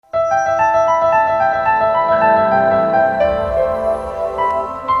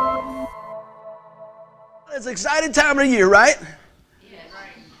exciting time of the year, right?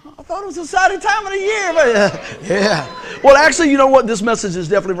 I thought it was an exciting time of the year. But, yeah. Well, actually, you know what? This message is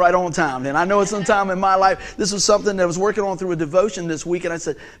definitely right on time. And I know it's some time in my life. This was something that I was working on through a devotion this week. And I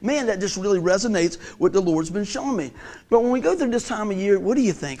said, man, that just really resonates with the Lord's been showing me. But when we go through this time of year, what do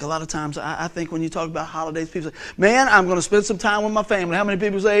you think? A lot of times I think when you talk about holidays, people say, man, I'm going to spend some time with my family. How many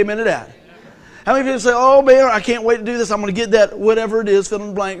people say amen to that? How many people say, oh, man, I can't wait to do this. I'm going to get that whatever it is, fill in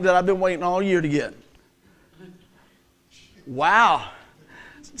the blank, that I've been waiting all year to get. Wow.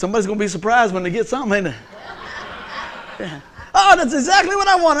 Somebody's going to be surprised when they get something, ain't they? Yeah. Oh, that's exactly what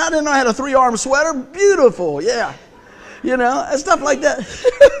I wanted. I didn't know I had a 3-arm sweater. Beautiful, yeah. You know, and stuff like that.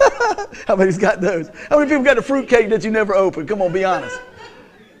 How many's got those? How many people got the fruitcake that you never opened? Come on, be honest.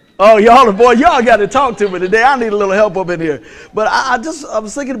 Oh, y'all got to talk to me today. I need a little help up in here. But I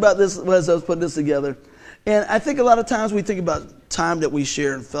was thinking about this as I was putting this together. And I think a lot of times we think about time that we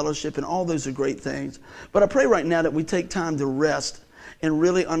share in fellowship, and all those are great things. But I pray right now that we take time to rest and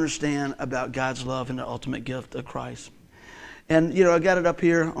really understand about God's love and the ultimate gift of Christ. And, you know, I got it up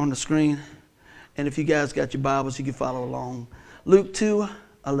here on the screen. And if you guys got your Bibles, you can follow along. Luke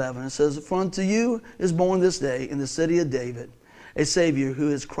 2:11, it says, for unto you is born this day in the city of David a Savior who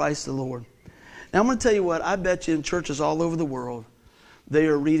is Christ the Lord. Now, I'm going to tell you what, I bet you in churches all over the world, they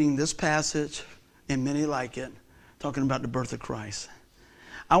are reading this passage, and many like it, talking about the birth of Christ.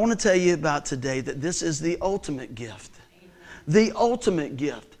 I want to tell you about today that this is the ultimate gift. The ultimate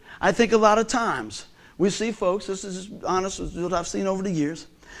gift. I think a lot of times we see folks, this is honest with what I've seen over the years,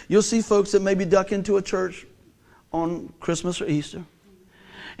 you'll see folks that maybe duck into a church on Christmas or Easter.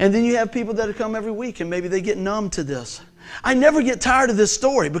 And then you have people that come every week and maybe they get numb to this. I never get tired of this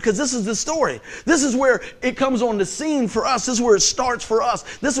story because this is the story. This is where it comes on the scene for us. This is where it starts for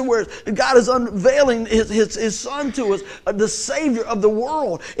us. This is where God is unveiling His Son to us, the Savior of the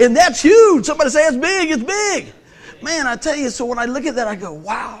world. And that's huge. Somebody say it's big. It's big. Man, I tell you, so when I look at that, I go,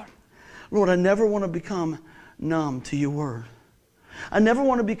 wow. Lord, I never want to become numb to your word. I never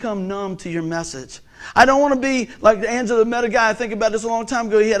want to become numb to your message. I don't want to be like Angela met a guy, I think about this a long time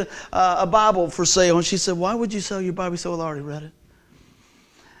ago. He had a Bible for sale, and she said, why would you sell your Bible? He said, well, I already read it.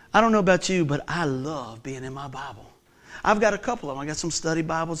 I don't know about you, but I love being in my Bible. I've got a couple of them. I got some study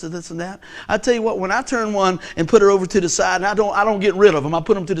Bibles and this and that. I tell you what, when I turn one and put it over to the side, and I don't get rid of them. I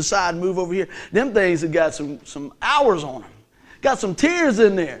put them to the side and move over here. Them things have got some hours on them. Got some tears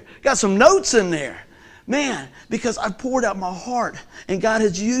in there. Got some notes in there. Man, because I've poured out my heart, and God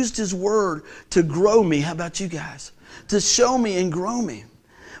has used His Word to grow me. How about you guys? To show me and grow me.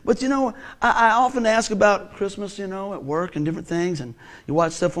 But, you know, I often ask about Christmas, you know, at work and different things, and you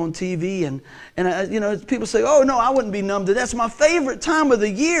watch stuff on TV, and you know, people say, oh, no, I wouldn't be numb to that. That's my favorite time of the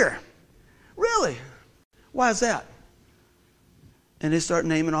year. Really? Why is that? And they start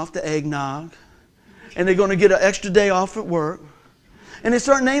naming off the eggnog, and they're going to get an extra day off at work. And they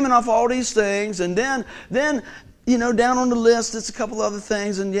start naming off all these things, and then you know, down on the list, it's a couple other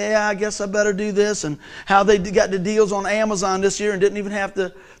things, and yeah, I guess I better do this, and how they got the deals on Amazon this year and didn't even have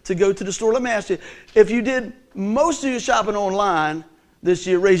to go to the store. Let me ask you, if you did most of your shopping online this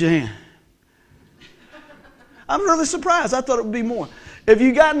year, raise your hand. I'm really surprised. I thought it would be more. If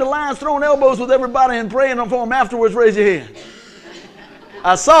you got in the lines throwing elbows with everybody and praying for them afterwards, raise your hand.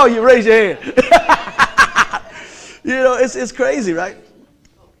 I saw you, raise your hand. You know, it's crazy, right?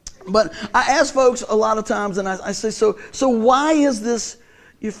 But I ask folks a lot of times, and I say, so why is this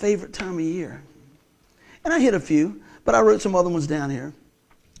your favorite time of year? And I hit a few, but I wrote some other ones down here.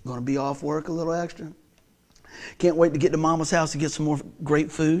 Going to be off work a little extra. Can't wait to get to Mama's house to get some more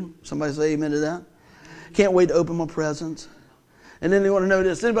great food. Somebody say amen to that. Can't wait to open my presents. And then they want to know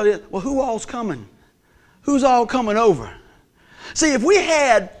this. Anybody? Well, who all's coming? Who's all coming over? See, if we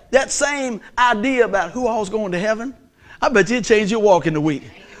had that same idea about who all's going to heaven, I bet you'd change your walk in the week.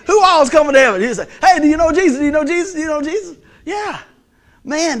 Who all's coming to heaven? He'd say, hey, do you know Jesus? Do you know Jesus? Do you know Jesus? Yeah.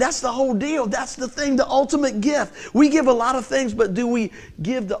 Man, that's the whole deal. That's the thing, the ultimate gift. We give a lot of things, but do we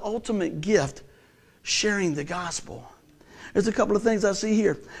give the ultimate gift, sharing the gospel? There's a couple of things I see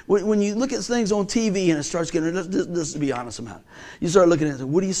here. When you look at things on TV and it starts getting, let's be honest about it. You start looking at it,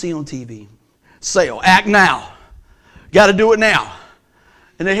 what do you see on TV? Sale, act now. Got to do it now.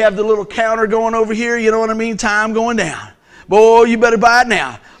 And they have the little counter going over here, you know what I mean? Time going down. Boy, you better buy it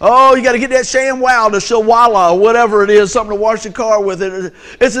now. Oh, you got to get that ShamWow, the Shawala, whatever it is, something to wash your car with.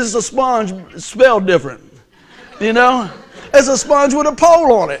 It's just a sponge spelled different. You know? It's a sponge with a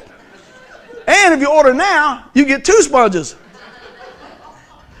pole on it. And if you order now, you get 2 sponges.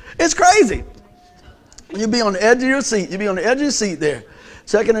 It's crazy. You'll be on the edge of your seat. You'll be on the edge of your seat there,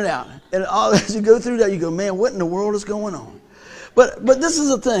 checking it out. And as you go through that, you go, man, what in the world is going on? But this is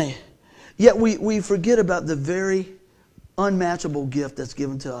the thing. Yet we forget about the very unmatchable gift that's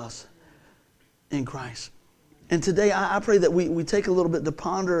given to us in Christ. And today I pray that we take a little bit to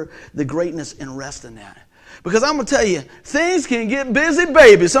ponder the greatness and rest in that. Because I'm going to tell you, things can get busy,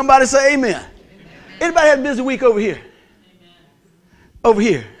 baby. Somebody say amen. Amen. Anybody had a busy week over here? Amen. Over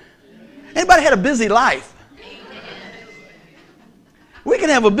here. Amen. Anybody had a busy life? Amen. We can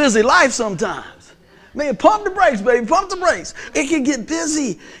have a busy life sometimes. Man, pump the brakes, baby. Pump the brakes. It can get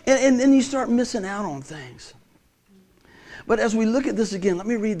busy. And then you start missing out on things. But as we look at this again, let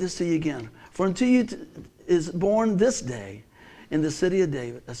me read this to you again. For unto you is born this day in the city of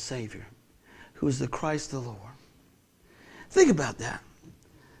David a Savior, who is the Christ the Lord. Think about that.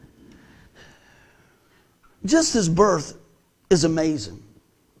 Just his birth is amazing.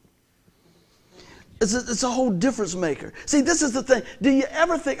 It's a whole difference maker. See, this is the thing. Do you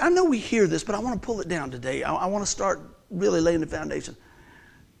ever think, I know we hear this, but I want to pull it down today. I want to start really laying the foundation.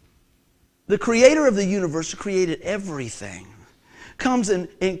 The creator of the universe who created everything comes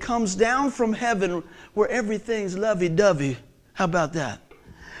and comes down from heaven where everything's lovey-dovey. How about that?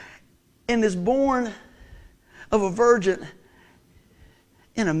 And is born of a virgin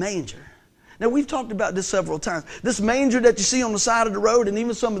in a manger. Now, we've talked about this several times. This manger that you see on the side of the road, and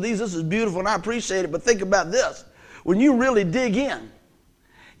even some of these, this is beautiful, and I appreciate it, but think about this. When you really dig in,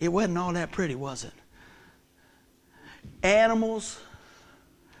 it wasn't all that pretty, was it? Animals,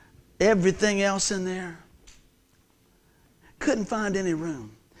 everything else in there. Couldn't find any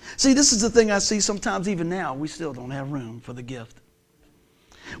room. See, this is the thing I see sometimes even now. We still don't have room for the gift.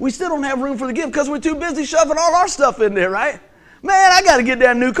 We still don't have room for the gift because we're too busy shoving all our stuff in there, right? Man, I got to get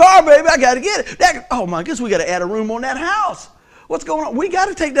that new car, baby. I got to get it. Oh, my goodness, we got to add a room on that house. What's going on? We got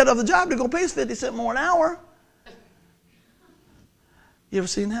to take that other job. They're going to pay us 50 cents more an hour. You ever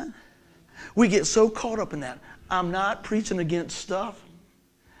seen that? We get so caught up in that. I'm not preaching against stuff.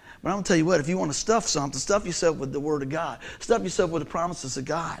 But I'm going to tell you what, if you want to stuff something, stuff yourself with the Word of God. Stuff yourself with the promises of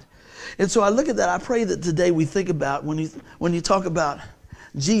God. And so I look at that. I pray that today we think about, when you talk about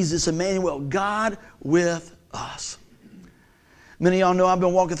Jesus, Emmanuel, God with us. Many of y'all know I've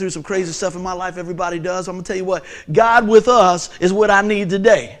been walking through some crazy stuff in my life. Everybody does. I'm going to tell you what, God with us is what I need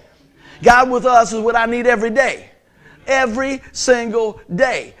today. God with us is what I need every day. Every single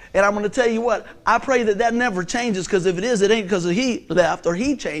day. And I'm going to tell you what, I pray that never changes, because if it is, it ain't because he left or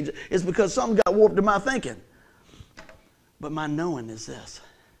he changed it. It's because something got warped in my thinking. But my knowing is this.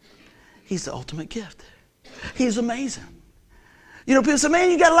 He's the ultimate gift. He's amazing. You know, people say, man,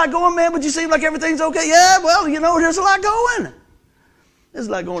 you got a lot going, man, but you seem like everything's okay. Yeah, well, you know, there's a lot going. There's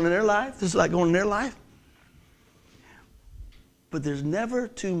a lot going in their life. There's a lot going in their life. But there's never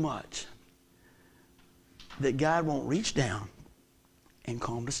too much that God won't reach down and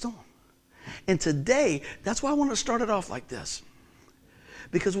calm the storm. And today, that's why I want to start it off like this.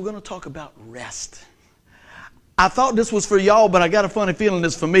 Because we're going to talk about rest. I thought this was for y'all, but I got a funny feeling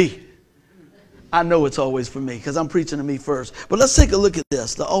it's for me. I know it's always for me because I'm preaching to me first. But let's take a look at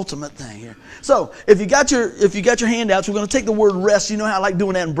this, the ultimate thing here. So if you got your handouts, we're going to take the word rest. You know how I like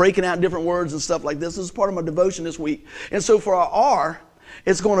doing that and breaking out different words and stuff like this. This is part of my devotion this week. And so for our R,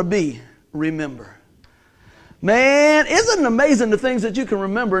 it's going to be remember. Man, isn't it amazing the things that you can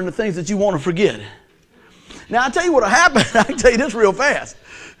remember and the things that you want to forget? Now, I'll tell you what'll happen. I can tell you this real fast.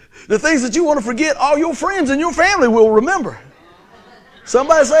 The things that you want to forget, all your friends and your family will remember.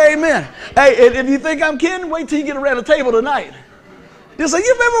 Somebody say amen. Hey, if you think I'm kidding, wait till you get around the table tonight. You'll say,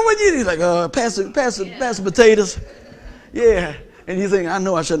 you remember when you? He's like, pass the potatoes. Yeah. And you think, I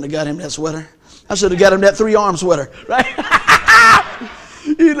know I shouldn't have got him that sweater. I should have got him that 3-arm sweater. Right?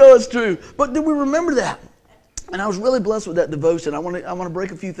 You know it's true. But did we remember that? And I was really blessed with that devotion. I want to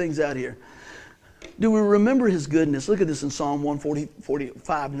break a few things out here. Do we remember his goodness? Look at this in Psalm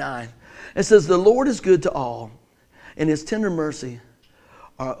 145:9. It says, the Lord is good to all, and his tender mercy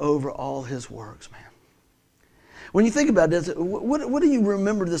are over all his works, man. When you think about this, what do you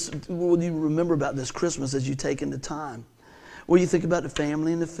remember what do you remember about this Christmas as you take into time? Well, you think about the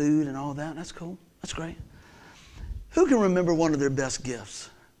family and the food and all that. That's cool. That's great. Who can remember one of their best gifts?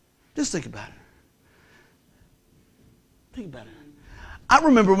 Just think about it. Think about it. I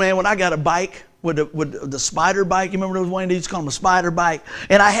remember, man, when I got a bike with the spider bike. You remember those, Wayne? They used to call them a spider bike.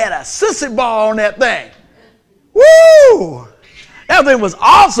 And I had a sissy ball on that thing. Woo! That thing was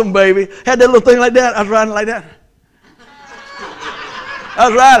awesome, baby. Had that little thing like that. I was riding like that. I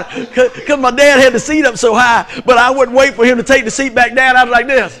was riding because my dad had the seat up so high, but I wouldn't wait for him to take the seat back down. I was like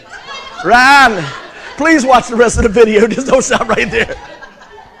this. Riding. Please watch the rest of the video. Just don't stop right there.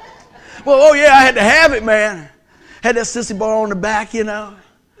 Well, oh yeah, I had to have it, man. Had that sissy ball on the back, you know.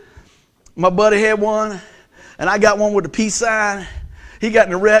 My buddy had one, and I got one with the peace sign. He got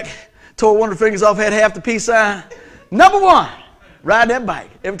in a wreck. tore one of the fingers off, had half the peace sign. Number one, ride that bike.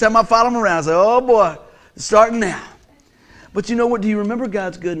 Every time I follow him around, I say, oh boy, it's starting now. But you know what? Do you remember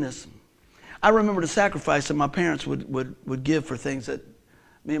God's goodness? I remember the sacrifice that my parents would give for things that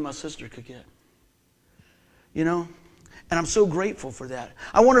me and my sister could get. You know? And I'm so grateful for that.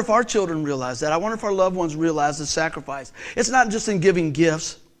 I wonder if our children realize that. I wonder if our loved ones realize the sacrifice. It's not just in giving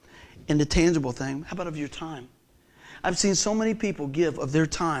gifts and the tangible thing. How about of your time? I've seen so many people give of their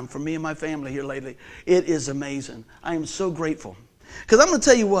time for me and my family here lately. It is amazing. I am so grateful. Because I'm going to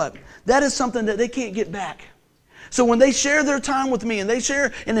tell you what, that is something that they can't get back. So when they share their time with me and they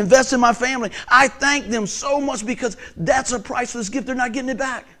share and invest in my family, I thank them so much because that's a priceless gift. They're not getting it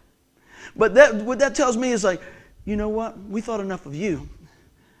back. But what that tells me is like, you know what? We thought enough of you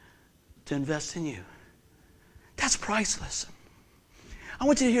to invest in you. That's priceless. I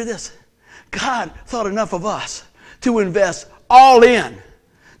want you to hear this. God thought enough of us to invest all in.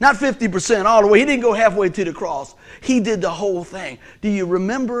 Not 50%, all the way. He didn't go halfway to the cross. He did the whole thing. Do you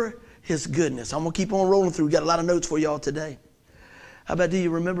remember His goodness? I'm going to keep on rolling through. We got a lot of notes for y'all today. How about do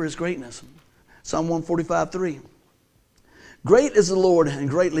you remember His greatness? Psalm 145:3. Great is the Lord and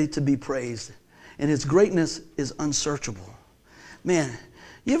greatly to be praised, and His greatness is unsearchable. Man,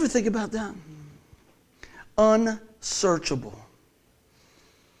 you ever think about that? Unsearchable.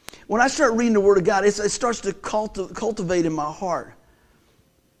 When I start reading the Word of God, it starts to cultivate in my heart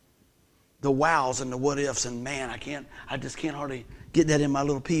the wows and the what ifs, and man, I just can't hardly get that in my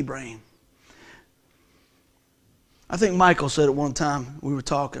little pea brain. I think Michael said it one time, we were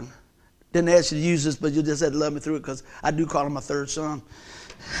talking. Didn't ask you to use this, but you just had to love me through it because I do call him my third son.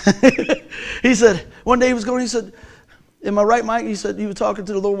 He said, one day he said, am I right, Mike? He said, you were talking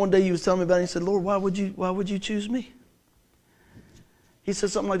to the Lord one day, you was telling me about it. He said, Lord, why would you choose me? He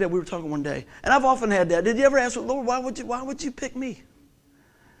said something like that. We were talking one day. And I've often had that. Did you ever ask, Lord, why would you pick me?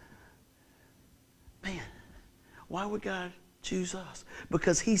 Man, why would God choose us?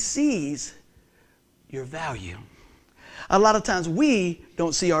 Because He sees your value. A lot of times we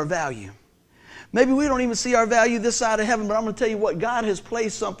don't see our value. Maybe we don't even see our value this side of heaven, but I'm going to tell you what, God has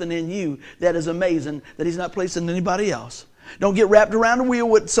placed something in you that is amazing that He's not placed in anybody else. Don't get wrapped around the wheel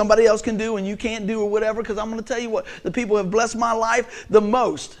what somebody else can do and you can't do or whatever, because I'm going to tell you what, the people who have blessed my life the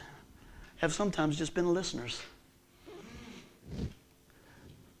most have sometimes just been listeners.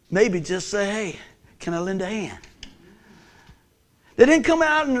 Maybe just say, hey, can I lend a hand? They didn't come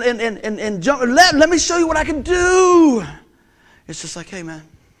out and jump, let me show you what I can do. It's just like, hey man,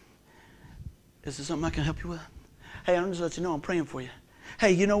 is there something I can help you with? Hey, I'm just let you know I'm praying for you.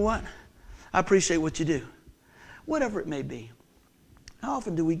 Hey, you know what? I appreciate what you do. Whatever it may be. How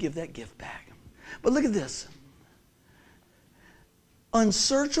often do we give that gift back? But look at this.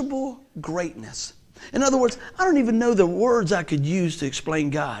 Unsearchable greatness. In other words, I don't even know the words I could use to explain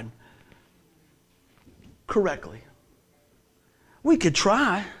God correctly. We could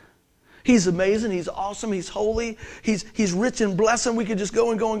try. He's amazing. He's awesome. He's holy. He's rich in blessing. We could just go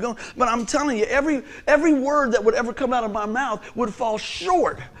and go and go. But I'm telling you, every word that would ever come out of my mouth would fall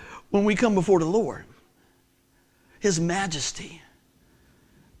short when we come before the Lord. His majesty.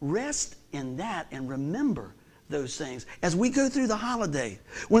 Rest in that and remember those things as we go through the holiday.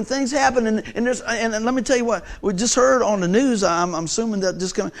 When things happen, and let me tell you what, we just heard on the news, I'm assuming that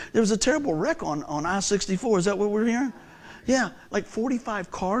there was a terrible wreck on I-64. Is that what we're hearing? Yeah, like 45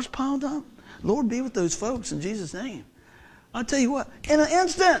 cars piled up. Lord be with those folks in Jesus' name. I'll tell you what, in an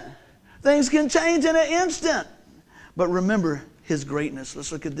instant, things can change in an instant. But remember His greatness.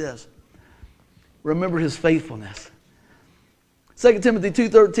 Let's look at this. Remember His faithfulness. 2 Timothy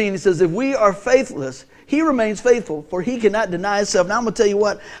 2:13, he says, if we are faithless, He remains faithful, for He cannot deny Himself. Now I'm going to tell you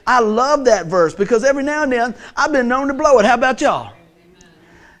what, I love that verse because every now and then I've been known to blow it. How about y'all? Amen.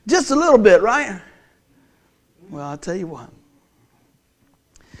 Just a little bit, right? Well, I'll tell you what.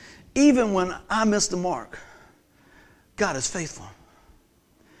 Even when I miss the mark, God is faithful.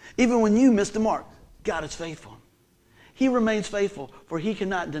 Even when you miss the mark, God is faithful. He remains faithful, for He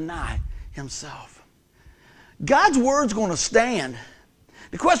cannot deny Himself. God's word's going to stand.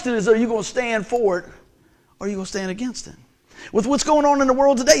 The question is, are you going to stand for it or are you going to stand against it? With what's going on in the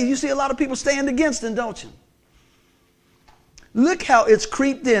world today, you see a lot of people stand against it, don't you? Look how it's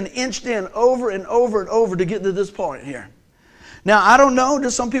creeped in, inched in over and over and over to get to this point here. Now, I don't know.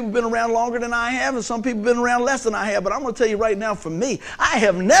 There's some people been around longer than I have, and some people been around less than I have. But I'm going to tell you right now, for me, I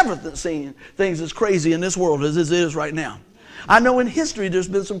have never seen things as crazy in this world as it is right now. I know in history there's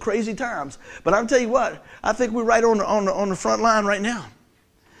been some crazy times. But I'm going to tell you what, I think we're right on the front line right now.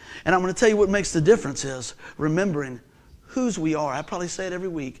 And I'm going to tell you what makes the difference is remembering whose we are. I probably say it every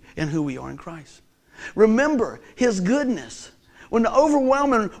week, and who we are in Christ. Remember His goodness. when the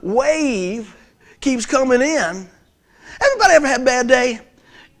overwhelming wave keeps coming in. Everybody ever had a bad day?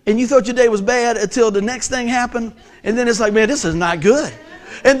 And you thought your day was bad until the next thing happened? And then it's like, man, this is not good.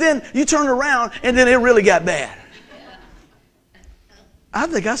 And then you turn around and then it really got bad. I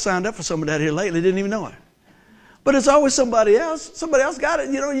think I signed up for some of that here lately, didn't even know it. But it's always somebody else. Somebody else got it.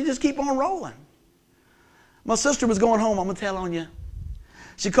 You know, you just keep on rolling. My sister was going home. I'm going to tell on you.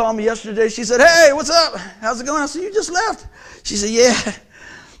 She called me yesterday. She said, hey, what's up? How's it going? I said, you just left. She said, yeah.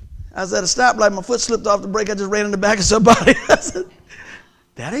 I was at a stoplight. My foot slipped off the brake. I just ran in the back of somebody. I said,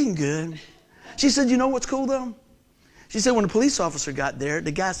 that ain't good. She said, you know what's cool, though? She said, when the police officer got there,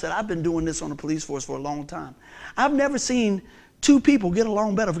 the guy said, I've been doing this on the police force for a long time. I've never seen two people get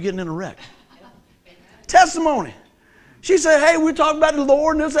along better for getting in a wreck. Testimony. She said, hey, we're talking about the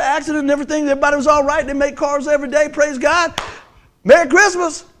Lord and there's an accident and everything. Everybody was all right. They make cars every day. Praise God. Merry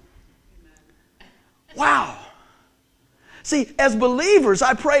Christmas. Wow. See, as believers,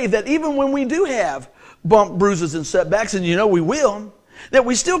 I pray that even when we do have bump, bruises, and setbacks, and you know we will, that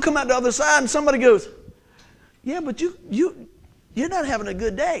we still come out the other side and somebody goes, yeah, but you're not having a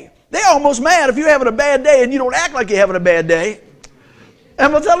good day. They're almost mad if you're having a bad day and you don't act like you're having a bad day.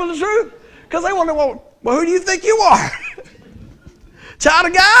 Am I telling the truth? Because they wonder, well, who do you think you are? Child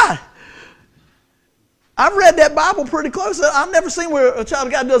of God. I've read that Bible pretty close. I've never seen where a child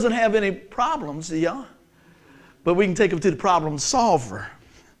of God doesn't have any problems, y'all. But we can take them to the problem solver.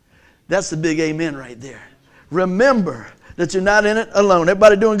 That's the big amen right there. Remember that you're not in it alone.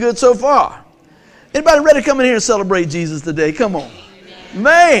 Everybody doing good so far? Anybody ready to come in here and celebrate Jesus today? Come on.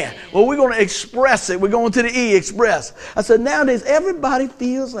 Man, well, we're going to express it. We're going to the E, express. I said, nowadays, everybody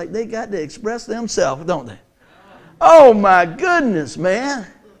feels like they got to express themselves, don't they? Oh, my goodness, man.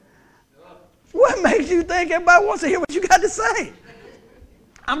 What makes you think everybody wants to hear what you got to say?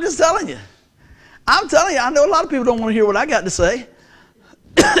 I'm just telling you. I'm telling you, I know a lot of people don't want to hear what I got to say.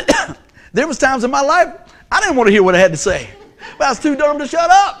 There was times in my life I didn't want to hear what I had to say. But I was too dumb to shut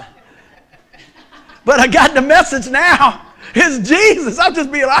up. But I got the message now. It's Jesus. I'm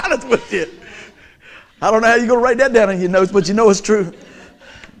just being honest with you. I don't know how you're going to write that down in your notes, but you know it's true.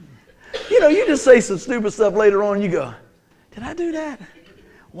 You know, you just say some stupid stuff later on and you go, did I do that?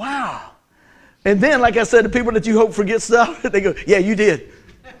 Wow. And then, like I said, the people that you hope forget stuff, they go, yeah, you did.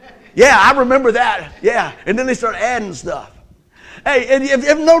 Yeah, I remember that. Yeah. And then they start adding stuff. Hey, and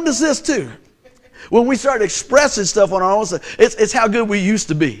you've noticed this too. When we start expressing stuff on our own, it's how good we used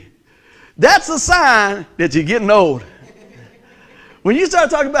to be. That's a sign that you're getting old. When you start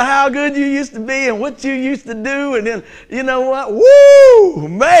talking about how good you used to be and what you used to do, and then, you know what? Woo,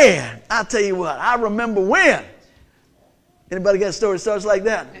 man, I tell you what, I remember when. Anybody got a story that starts like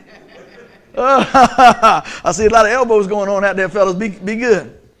that? I see a lot of elbows going on out there, fellas. Be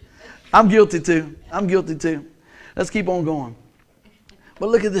good. I'm guilty too. I'm guilty too. Let's keep on going. But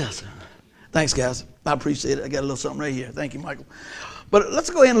look at this. Thanks, guys. I appreciate it. I got a little something right here. Thank you, Michael. But let's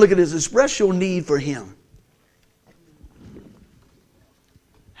go ahead and look at this. Express your need for Him.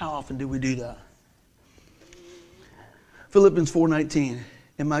 How often do we do that? Philippians 4:19.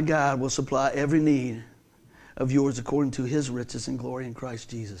 And my God will supply every need of yours according to His riches and glory in Christ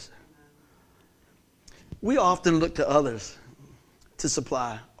Jesus. We often look to others to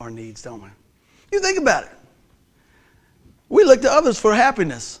supply our needs, don't we? You think about it. We look to others for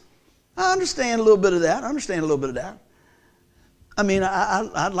happiness. I understand a little bit of that. I mean,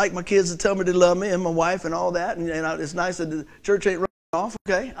 I'd like my kids to tell me they love me and my wife and all that. And it's nice that the church ain't running off.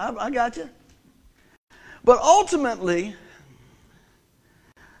 Okay, I got you. But ultimately,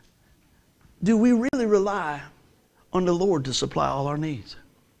 do we really rely on the Lord to supply all our needs?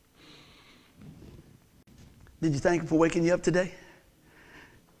 Did you thank Him for waking you up today?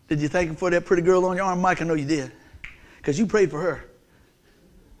 Did you thank Him for that pretty girl on your arm? Mike, I know you did. Because you prayed for her.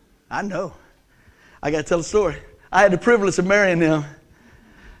 I know. I got to tell a story. I had the privilege of marrying them.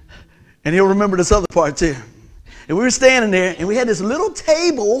 And he'll remember this other part too. And we were standing there and we had this little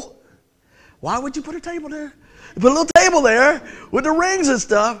table. Why would you put a table there? You put a little table there with the rings and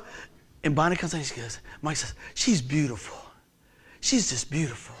stuff. And Bonnie comes in and she goes, Mike says, she's beautiful. She's just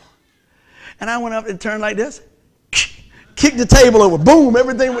beautiful. And I went up and turned like this. Kicked the table over. Boom,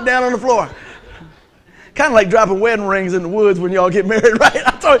 everything went down on the floor. Kind of like dropping wedding rings in the woods when y'all get married, right?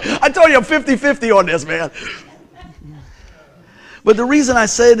 I told you I'm 50-50 on this, man. But the reason I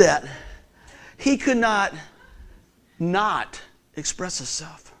say that, he could not express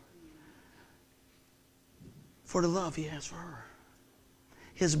himself for the love he has for her.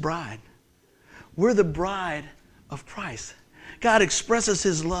 His bride. We're the bride of Christ. God expresses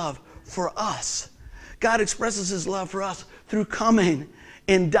his love for us. God expresses his love for us through coming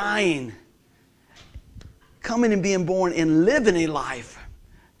and dying coming and being born and living a life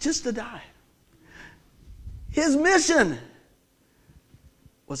just to die. His mission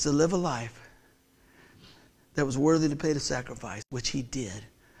was to live a life that was worthy to pay the sacrifice, which he did,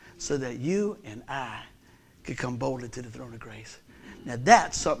 so that you and I could come boldly to the throne of grace. Now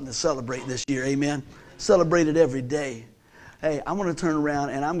that's something to celebrate this year, amen? Celebrate it every day. Hey, I'm going to turn around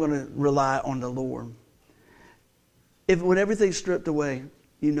and I'm going to rely on the Lord. When everything's stripped away,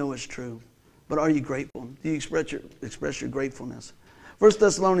 you know it's true. But are you grateful? Do you express your gratefulness? 1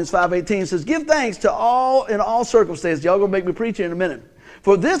 Thessalonians 5:18 says, give thanks to all in all circumstances. Y'all going to make me preach here in a minute.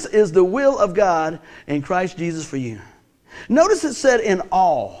 For this is the will of God in Christ Jesus for you. Notice it said in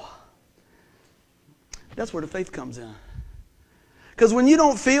all. That's where the faith comes in. Because when you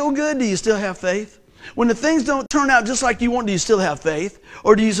don't feel good, do you still have faith? When the things don't turn out just like you want, do you still have faith?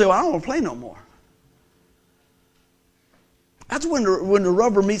 Or do you say, well, I don't want to play no more? That's when the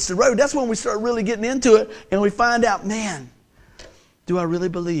rubber meets the road. That's when we start really getting into it and we find out, man, do I really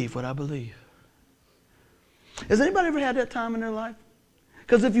believe what I believe? Has anybody ever had that time in their life?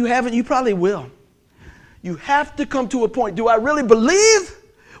 Because if you haven't, you probably will. You have to come to a point. Do I really believe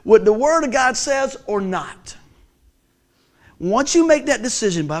what the Word of God says or not? Once you make that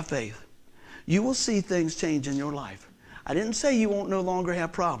decision by faith, you will see things change in your life. I didn't say you won't no longer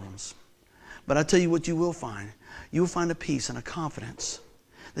have problems. But I tell you what you will find. You will find a peace and a confidence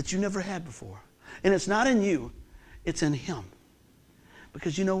that you never had before. And it's not in you. It's in Him.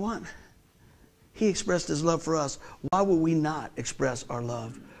 Because you know what? He expressed His love for us. Why would we not express our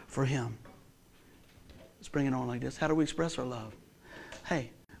love for Him? Let's bring it on like this. How do we express our love? Hey,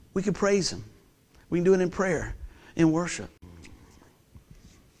 we can praise Him. We can do it in prayer, in worship.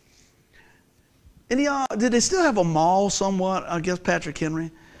 Any of y'all, did they still have a mall somewhat? I guess Patrick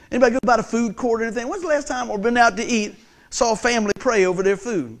Henry. Anybody go by the food court or anything? When's the last time or been out to eat, saw a family pray over their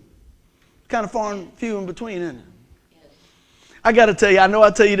food? Kind of far and few in between, isn't it? I got to tell you, I know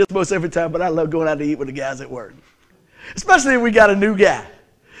I tell you this most every time, but I love going out to eat with the guys at work. Especially if we got a new guy.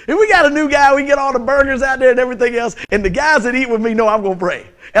 If we got a new guy, we get all the burgers out there and everything else, and the guys that eat with me know I'm going to pray.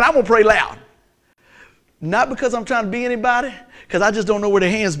 And I'm going to pray loud. Not because I'm trying to be anybody, because I just don't know where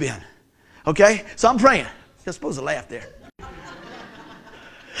their hands been. Okay? So I'm praying. You're supposed to laugh there.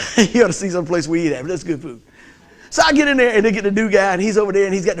 You ought to see some place we eat at, but that's good food. So I get in there, and they get the new guy, and he's over there,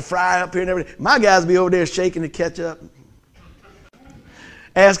 and he's got the fry up here and everything. My guys be over there shaking the ketchup,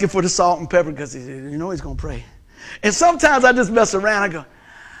 asking for the salt and pepper because you know he's going to pray. And sometimes I just mess around. I go,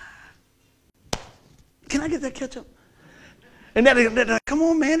 can I get that ketchup? And then come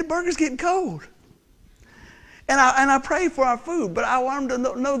on, man, the burger's getting cold. And I pray for our food, but I want them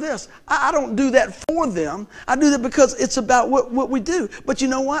to know this. I don't do that for them. I do that because it's about what we do. But you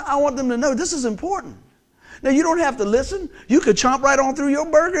know what? I want them to know this is important. Now, you don't have to listen. You could chomp right on through your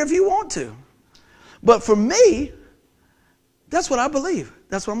burger if you want to. But for me, that's what I believe.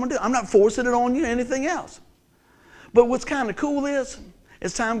 That's what I'm going to do. I'm not forcing it on you or anything else. But what's kind of cool is,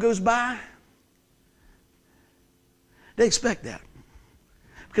 as time goes by, they expect that.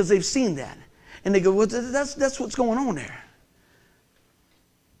 Because they've seen that. And they go, well, that's what's going on there.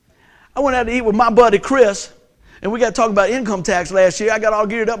 I went out to eat with my buddy Chris, and we got to talk about income tax last year. I got all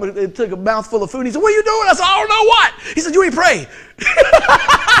geared up, and it took a mouthful of food. He said, what are you doing? I said, I don't know what. He said, you ain't praying.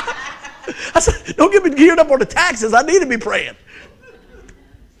 I said, don't get me geared up on the taxes. I need to be praying.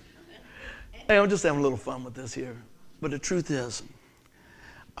 Hey, I'm just having a little fun with this here. But the truth is,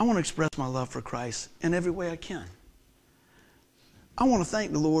 I want to express my love for Christ in every way I can. I want to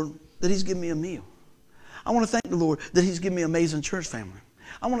thank the Lord that He's given me a meal. I want to thank the Lord that He's given me an amazing church family.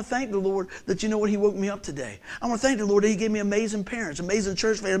 I want to thank the Lord that, you know what, He woke me up today. I want to thank the Lord that He gave me amazing parents, amazing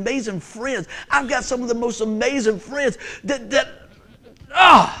church family, amazing friends. I've got some of the most amazing friends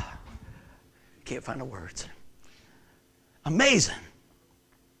can't find the words. Amazing.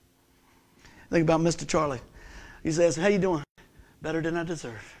 Think about Mr. Charlie. He says, how you doing? Better than I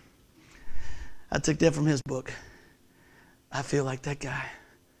deserve. I took that from his book. I feel like that guy.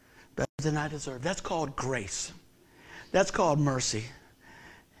 Better than I deserve. That's called grace. That's called mercy.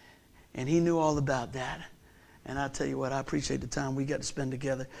 And he knew all about that. And I tell you what, I appreciate the time we got to spend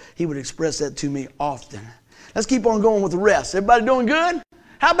together. He would express that to me often. Let's keep on going with the rest. Everybody doing good?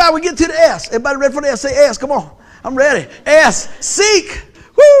 How about we get to the S? Everybody ready for the S? Say S. Come on. I'm ready. S. Seek.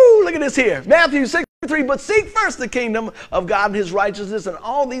 Woo! Look at this here. Matthew 6:3. But seek first the kingdom of God and His righteousness, and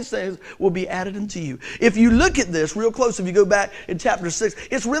all these things will be added unto you. If you look at this real close, if you go back in chapter 6,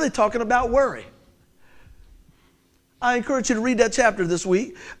 it's really talking about worry. I encourage you to read that chapter this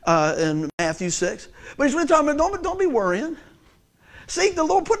week in Matthew 6. But he's really talking about don't be worrying. Seek the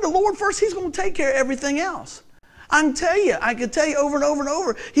Lord. Put the Lord first. He's going to take care of everything else. I can tell you over and over and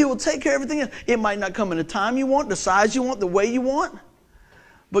over, he will take care of everything. It might not come in the time you want, the size you want, the way you want.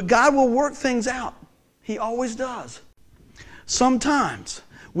 But God will work things out. He always does. Sometimes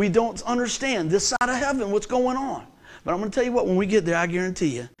we don't understand this side of heaven, what's going on. But I'm going to tell you what, when we get there, I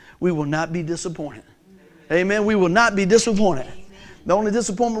guarantee you, we will not be disappointed. Amen. We will not be disappointed. The only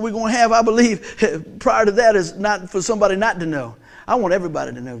disappointment we're going to have, I believe, prior to that is not for somebody not to know. I want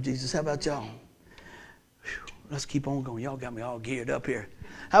everybody to know Jesus. How about y'all? Whew, let's keep on going. Y'all got me all geared up here.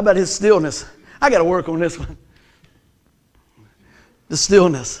 How about his stillness? I got to work on this one. The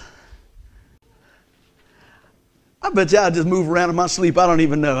stillness. I bet y'all just move around in my sleep. I don't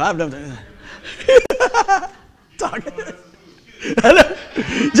even know. I've done talking.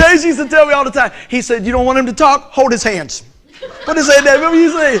 James used to tell me all the time. He said, you don't want him to talk? Hold his hands. What did he say, Dad? Remember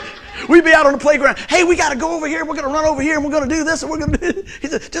you say? We'd be out on the playground. Hey, we got to go over here. We're going to run over here and we're going to do this and we're going to do this. He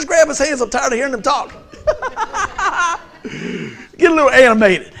said, just grab his hands. I'm tired of hearing them talk. Get a little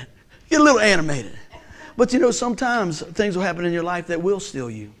animated. Get a little animated. But you know, sometimes things will happen in your life that will steal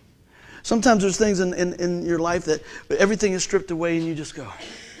you. Sometimes there's things in your life that everything is stripped away and you just go,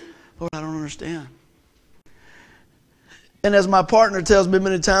 Lord, I don't understand. And as my partner tells me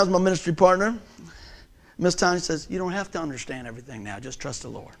many times, my ministry partner, Miss Tanya says, you don't have to understand everything now. Just trust the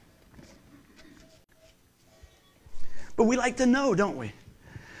Lord. But we like to know, don't we?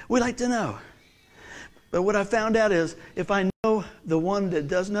 We like to know. But what I found out is if I know the one that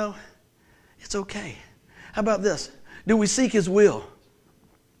does know, it's okay. How about this? Do we seek his will?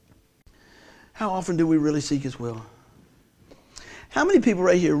 How often do we really seek his will? How many people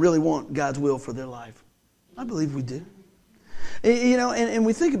right here really want God's will for their life? I believe we do. You know, and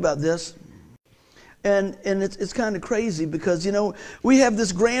we think about this, and it's kind of crazy because, you know, we have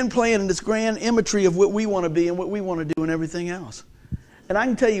this grand plan and this grand imagery of what we want to be and what we want to do and everything else. And I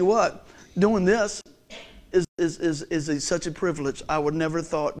can tell you what, doing this is such a privilege. I would never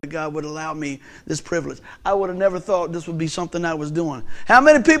thought that God would allow me this privilege. I would have never thought this would be something I was doing. How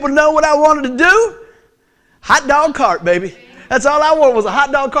many people know what I wanted to do? Hot dog cart, baby. That's all I wanted was a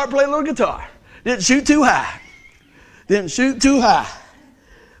hot dog cart, play a little guitar. Didn't shoot too high. Didn't shoot too high.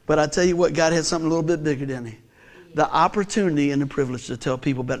 But I tell you what, God had something a little bit bigger than me. The opportunity and the privilege to tell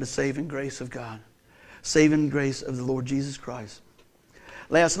people about the saving grace of God. Saving grace of the Lord Jesus Christ.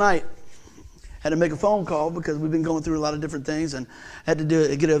 Last night, had to make a phone call because we've been going through a lot of different things and had to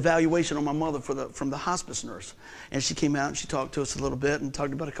get an evaluation on my mother from the hospice nurse. And she came out and she talked to us a little bit and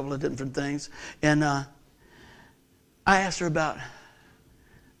talked about a couple of different things. And I asked her about,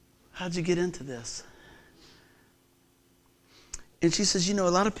 how'd you get into this? And she says, you know, a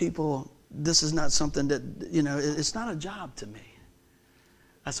lot of people, this is not something that, you know, it's not a job to me.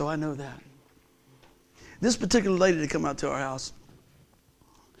 I said, I know that. This particular lady that come out to our house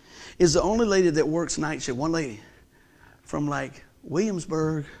is the only lady that works night shift. One lady from like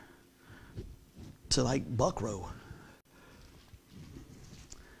Williamsburg to like Buckrow.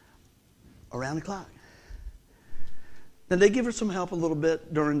 Around the clock. Now they give her some help a little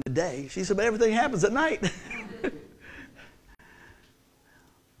bit during the day. She said, but everything happens at night.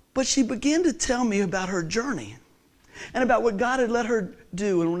 But she began to tell me about her journey and about what God had let her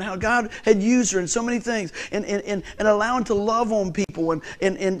do and how God had used her in so many things and allowing to love on people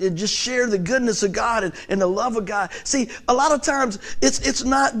and just share the goodness of God and the love of God. See, a lot of times it's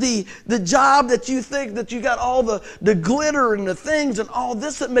not the job that you think that you got all the glitter and the things and all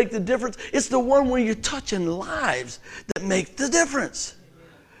this that make the difference. It's the one where you're touching lives that make the difference.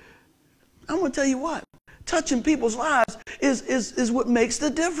 I'm going to tell you what. Touching people's lives is what makes the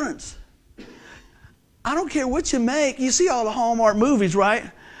difference. I don't care what you make. You see all the Hallmark movies, right?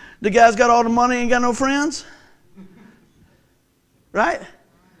 The guy's got all the money and ain't got no friends. Right?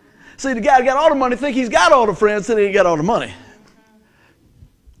 See, the guy got all the money, think he's got all the friends, and he ain't got all the money.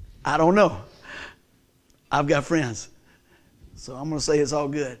 I don't know. I've got friends. So I'm going to say it's all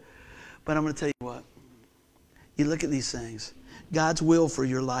good. But I'm going to tell you what. You look at these things. God's will for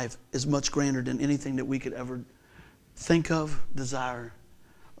your life is much greater than anything that we could ever think of, desire,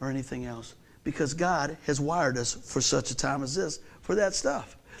 or anything else. Because God has wired us for such a time as this, for that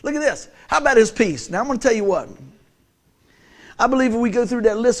stuff. Look at this. How about his peace? Now I'm going to tell you what. I believe if we go through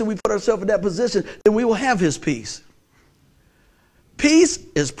that list and we put ourselves in that position, then we will have his peace. Peace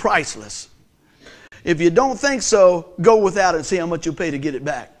is priceless. If you don't think so, go without it and see how much you'll pay to get it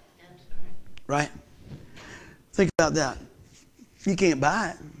back. Right? Think about that. You can't buy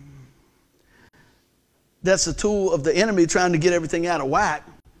it. That's the tool of the enemy trying to get everything out of whack.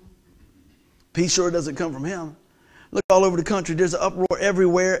 Peace sure doesn't come from him. Look all over the country. There's an uproar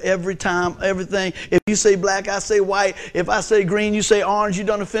everywhere, every time, everything. If you say black, I say white. If I say green, you say orange. You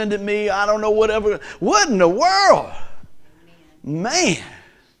done offended me. I don't know, whatever. What in the world? Man.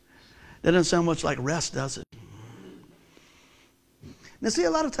 That doesn't sound much like rest, does it? Now, see,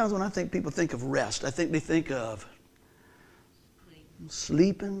 a lot of times when I think people think of rest, I think they think of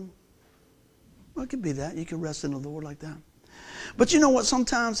sleeping. Well, it could be that. You can rest in the Lord like that. But you know what?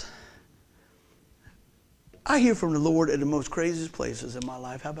 Sometimes I hear from the Lord at the most craziest places in my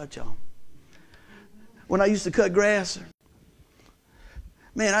life. How about y'all? When I used to cut grass,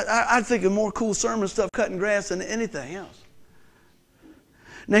 man, I think of more cool sermon stuff cutting grass than anything else.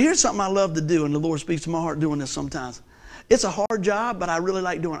 Now, here's something I love to do, and the Lord speaks to my heart doing this sometimes. It's a hard job, but I really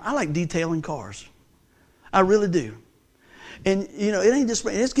like doing it. I like detailing cars. I really do. And, you know, it ain't just,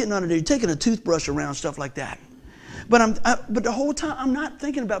 it's getting under there. You're taking a toothbrush around, stuff like that. But but the whole time, I'm not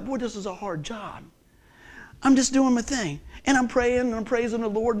thinking about, boy, this is a hard job. I'm just doing my thing. And I'm praying and I'm praising the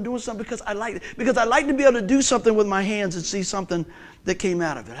Lord and doing something because I like it. Because I like to be able to do something with my hands and see something that came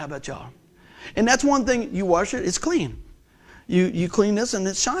out of it. How about y'all? And that's one thing. You wash it, it's clean. You clean this and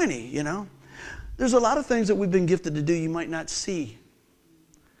it's shiny, you know. There's a lot of things that we've been gifted to do. You might not see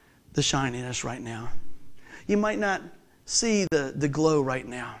the shininess right now. You might not see the glow right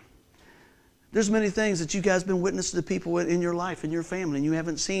now. There's many things that you guys have been witnessing to people in your life, in your family, and you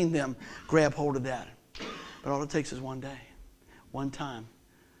haven't seen them grab hold of that. But all it takes is one day, one time,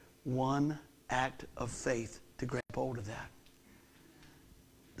 one act of faith to grab hold of that.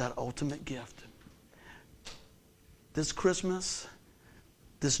 That ultimate gift. This Christmas,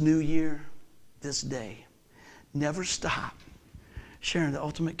 this new year, this day, never stop sharing the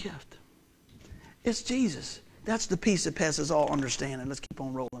ultimate gift. It's Jesus. That's the peace that passes all understanding. Let's keep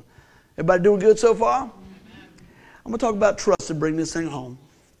on rolling. Everybody doing good so far? I'm going to talk about trust and bring this thing home.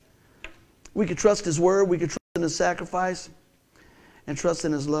 We can trust His Word. We can trust in His sacrifice and trust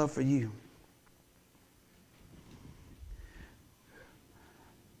in His love for you.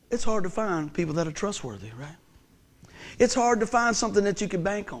 It's hard to find people that are trustworthy, right? It's hard to find something that you can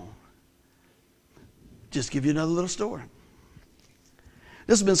bank on. Just give you another little story.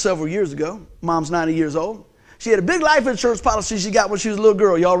 This has been several years ago. Mom's 90 years old. She had a big life insurance policy she got when she was a little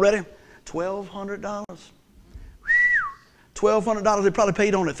girl. Y'all ready? $1,200. $1,200. They probably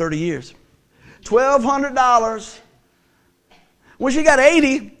paid on it 30 years. $1,200. When she got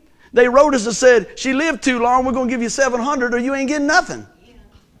 80, they wrote us and said, she lived too long, we're going to give you $700 or you ain't getting nothing.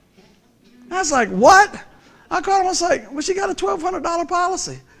 I was like, what? I called him, I was like, well, she got a $1,200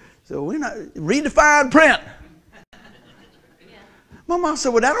 policy. So we're not, read the fine print. My mom said,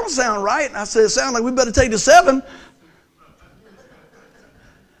 well, that don't sound right. And I said, it sounds like we better take the 7.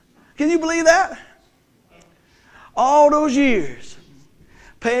 Can you believe that? All those years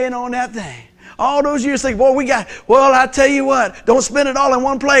paying on that thing. All those years thinking, boy, well, I tell you what, don't spend it all in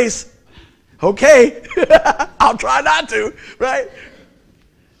one place. Okay, I'll try not to, right?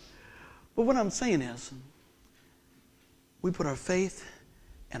 But what I'm saying is, we put our faith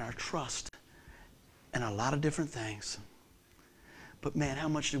and our trust in a lot of different things. But man, how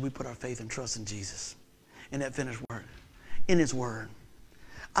much do we put our faith and trust in Jesus? In that finished work, in His Word.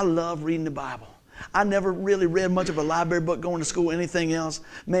 I love reading the Bible. I never really read much of a library book going to school, anything else.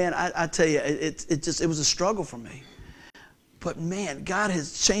 Man, I tell you, it was a struggle for me. But man, God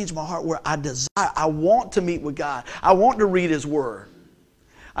has changed my heart where I want to meet with God. I want to read His Word.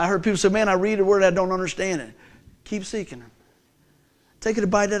 I heard people say, man, I read the Word, I don't understand it. Keep seeking Him. Take it a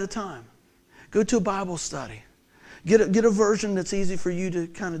bite at a time. Go to a Bible study. Get a version that's easy for you to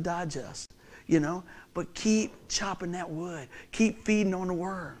kind of digest, you know. But keep chopping that wood. Keep feeding on the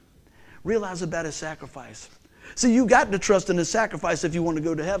Word. Realize about His sacrifice. See, you got to trust in His sacrifice if you want to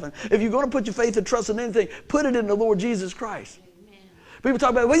go to heaven. If you're going to put your faith and trust in anything, put it in the Lord Jesus Christ. Amen. People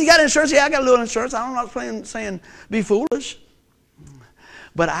talk about, well, you got insurance? Yeah, I got a little insurance. I'm not saying be foolish.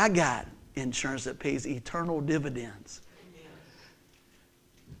 But I got insurance that pays eternal dividends.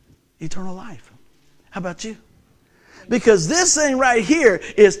 Eternal life. How about you? Because this thing right here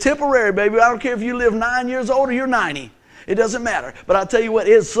is temporary, baby. I don't care if you live 9 years old or you're 90. It doesn't matter. But I'll tell you what,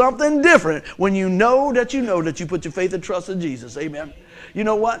 it's something different when you know that you put your faith and trust in Jesus. Amen. You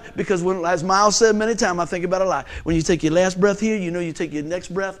know what? Because when, as Miles said many times, I think about it a lot. When you take your last breath here, you know you take your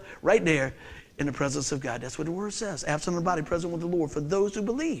next breath right there in the presence of God. That's what the Word says. Absent in the body, present with the Lord for those who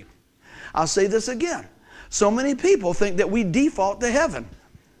believe. I'll say this again. So many people think that we default to heaven.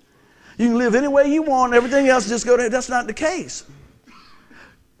 You can live any way you want, everything else just go there. That's not the case.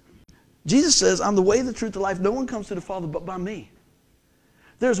 Jesus says, I'm the way, the truth, the life. No one comes to the Father but by me.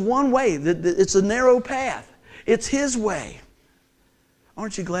 There's one way. It's a narrow path. It's His way.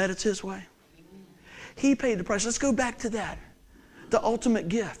 Aren't you glad it's His way? He paid the price. Let's go back to that. The ultimate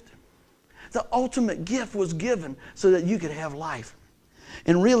gift. The ultimate gift was given so that you could have life.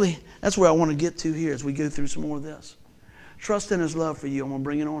 And really, that's where I want to get to here as we go through some more of this. Trust in His love for you. I'm going to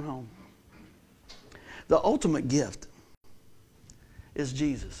bring it on home. The ultimate gift is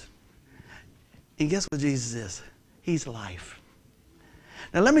Jesus. And guess what Jesus is? He's life.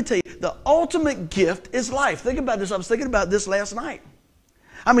 Now let me tell you, the ultimate gift is life. Think about this. I was thinking about this last night.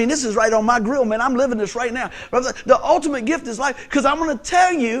 I mean, this is right on my grill, man. I'm living this right now. The ultimate gift is life, because I'm going to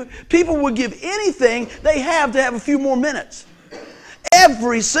tell you, people would give anything they have to have a few more minutes.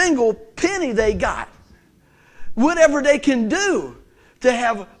 Every single penny they got, whatever they can do to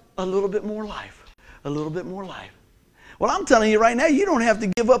have a little bit more life, a little bit more life. Well, I'm telling you right now, you don't have to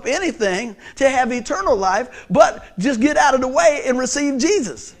give up anything to have eternal life, but just get out of the way and receive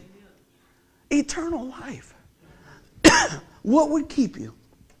Jesus. Eternal life. What would keep you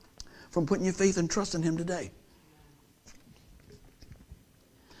from putting your faith and trust in Him today?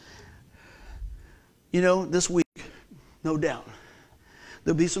 You know, this week, no doubt,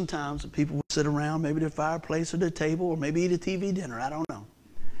 there'll be some times that people will sit around, maybe their fireplace or their table, or maybe eat a TV dinner. I don't know.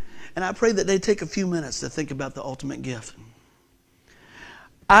 And I pray that they take a few minutes to think about the ultimate gift.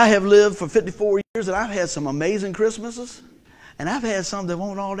 I have lived for 54 years, and I've had some amazing Christmases, and I've had some that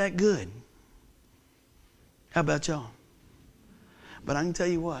weren't all that good. How about y'all? But I can tell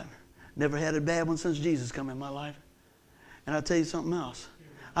you what, never had a bad one since Jesus come in my life. And I'll tell you something else.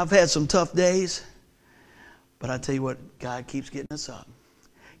 I've had some tough days, but I tell you what, God keeps getting us up,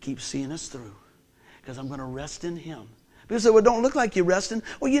 keeps seeing us through, because I'm going to rest in Him. People say, well, don't look like you're resting.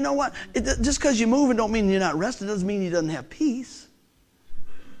 Well, you know what? Just because you're moving don't mean you're not resting. It doesn't mean you doesn't have peace.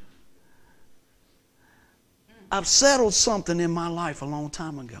 I've settled something in my life a long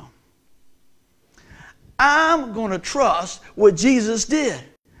time ago. I'm going to trust what Jesus did.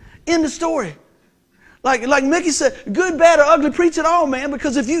 End of story. Like Mickey said, good, bad, or ugly, preach it all, man,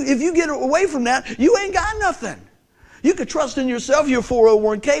 because if you get away from that, you ain't got nothing. You could trust in yourself, your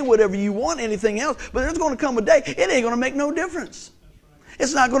 401k, whatever you want, anything else, but there's going to come a day, it ain't going to make no difference.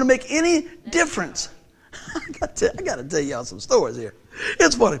 It's not going to make any difference. I got to tell y'all some stories here.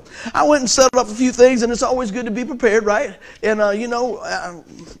 It's funny. I went and settled up a few things, and it's always good to be prepared, right? And, you know,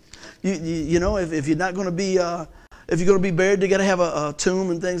 if you're not going to be, if you're going to be buried, you got to have a tomb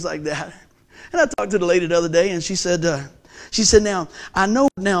and things like that. And I talked to the lady the other day, and she said, now, I know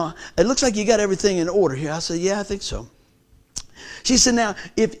now, it looks like you got everything in order here. I said, yeah, I think so. She said, now,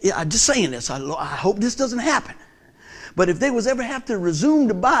 I'm just saying this, I hope this doesn't happen. But if they was ever have to resume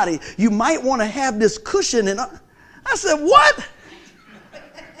the body, you might want to have this cushion. And I said, what?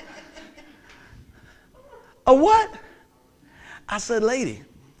 A what? I said, lady,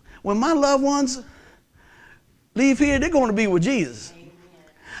 when my loved ones leave here, they're going to be with Jesus.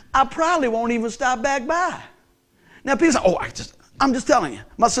 I probably won't even stop back by. Now, people say, oh, I'm just telling you.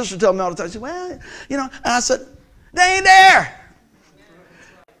 My sister tells me all the time. She said, well, you know, and I said, they ain't there.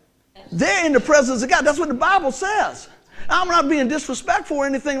 They're in the presence of God. That's what the Bible says. I'm not being disrespectful or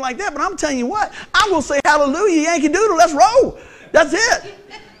anything like that, but I'm telling you what, I'm going to say hallelujah, Yankee Doodle, let's roll. That's it.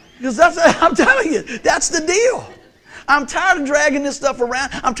 Because I'm telling you, that's the deal. I'm tired of dragging this stuff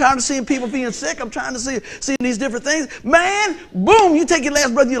around. I'm tired of seeing people being sick. I'm trying to see these different things. Man, boom, you take your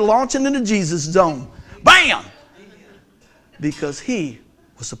last breath, you're launching into Jesus zone. Bam! Because He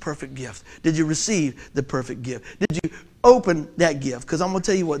was the perfect gift. Did you receive the perfect gift? Did you open that gift? Because I'm going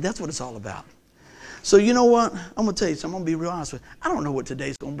to tell you what, that's what it's all about. So you know what? I'm going to tell you something. I'm going to be real honest with you. I don't know what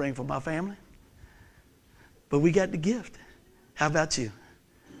today's going to bring for my family. But we got the gift. How about you?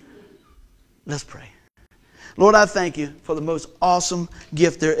 Let's pray. Lord, I thank you for the most awesome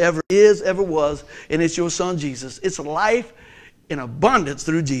gift there ever is, ever was, and it's your Son, Jesus. It's life in abundance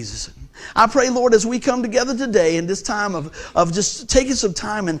through Jesus. I pray, Lord, as we come together today in this time of just taking some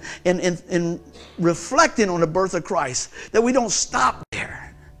time and reflecting on the birth of Christ, that we don't stop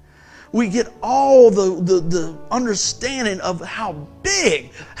there. We get all the understanding of how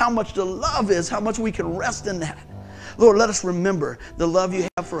big, how much the love is, how much we can rest in that. Lord, let us remember the love you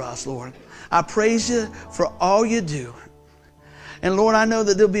have for us, Lord. I praise you for all you do. And Lord, I know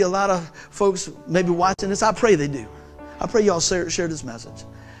that there'll be a lot of folks maybe watching this. I pray they do. I pray y'all share this message.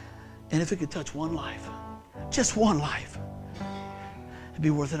 And if it could touch one life, just one life, it'd be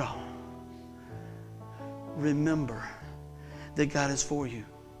worth it all. Remember that God is for you.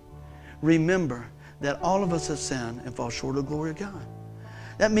 Remember that all of us have sinned and fall short of the glory of God.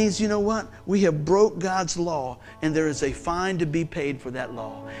 That means, you know what? We have broke God's law, and there is a fine to be paid for that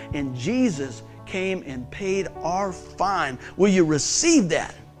law. And Jesus came and paid our fine. Will you receive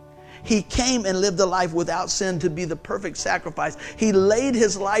that? He came and lived a life without sin to be the perfect sacrifice. He laid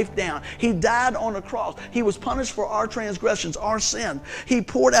his life down. He died on a cross. He was punished for our transgressions, our sin. He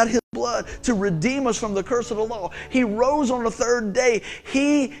poured out his blood to redeem us from the curse of the law. He rose on the third day.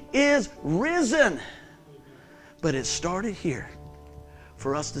 He is risen. But it started here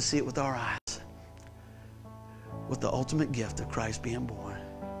for us to see it with our eyes, with the ultimate gift of Christ being born.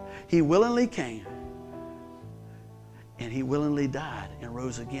 He willingly came, and he willingly died and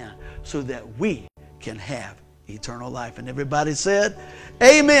rose again so that we can have eternal life. And everybody said,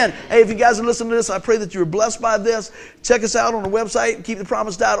 amen. Hey, if you guys are listening to this, I pray that you were blessed by this. Check us out on the website,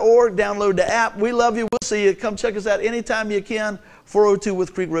 keepthepromise.org. Download the app. We love you. We'll see you. Come check us out anytime you can. 402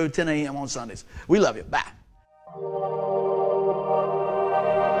 With Creek Road, 10 a.m. on Sundays. We love you. Bye.